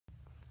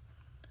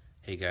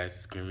Hey guys,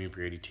 it's Grimmy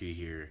Brady 2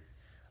 here.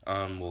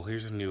 Well,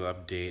 here's a new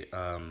update.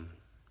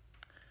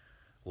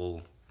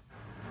 Well,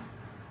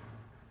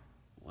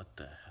 what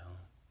the hell?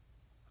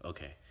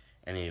 Okay.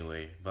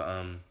 Anyway,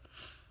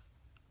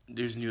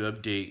 there's a new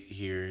update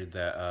here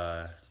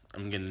that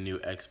I'm getting a new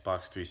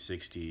Xbox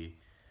 360.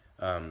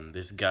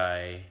 This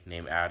guy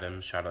named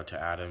Adam, shout out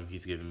to Adam.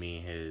 He's giving me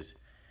his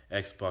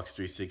Xbox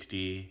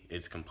 360.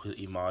 It's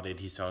completely modded.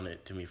 He's selling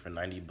it to me for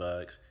 90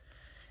 bucks.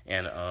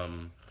 And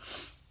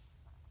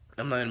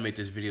I'm not gonna make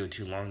this video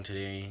too long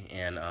today,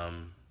 and I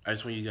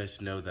just want you guys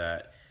to know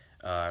that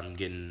I'm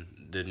getting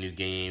the new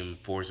game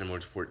Forza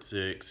Motorsport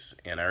 6,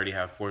 and I already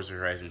have Forza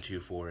Horizon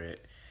 2 for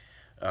it,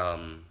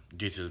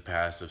 due to the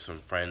past of some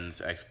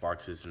friends'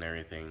 Xboxes and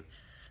everything.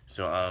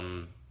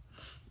 So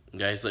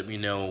guys, let me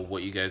know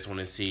what you guys want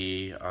to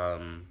see.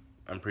 I'm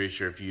pretty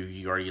sure if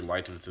you already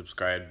liked and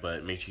subscribed,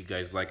 but make sure you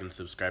guys like and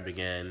subscribe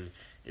again.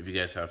 If you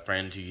guys have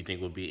friends who you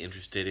think will be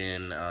interested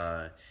in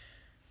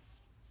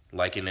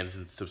liking and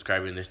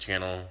subscribing to this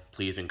channel,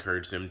 please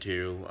encourage them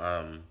to.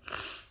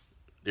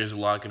 There's a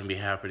lot going to be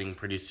happening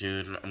pretty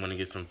soon. I'm going to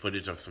get some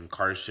footage of some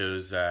car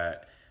shows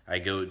that I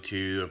go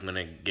to. I'm going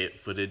to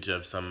get footage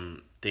of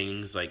some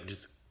things, like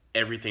just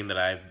everything that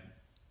I've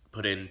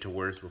put into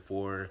words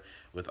before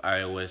with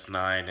iOS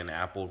 9 and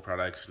Apple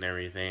products and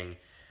everything.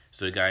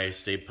 So guys,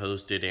 stay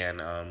posted,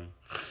 and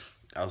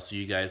I'll see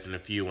you guys in a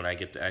few when I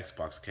get the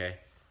Xbox, okay?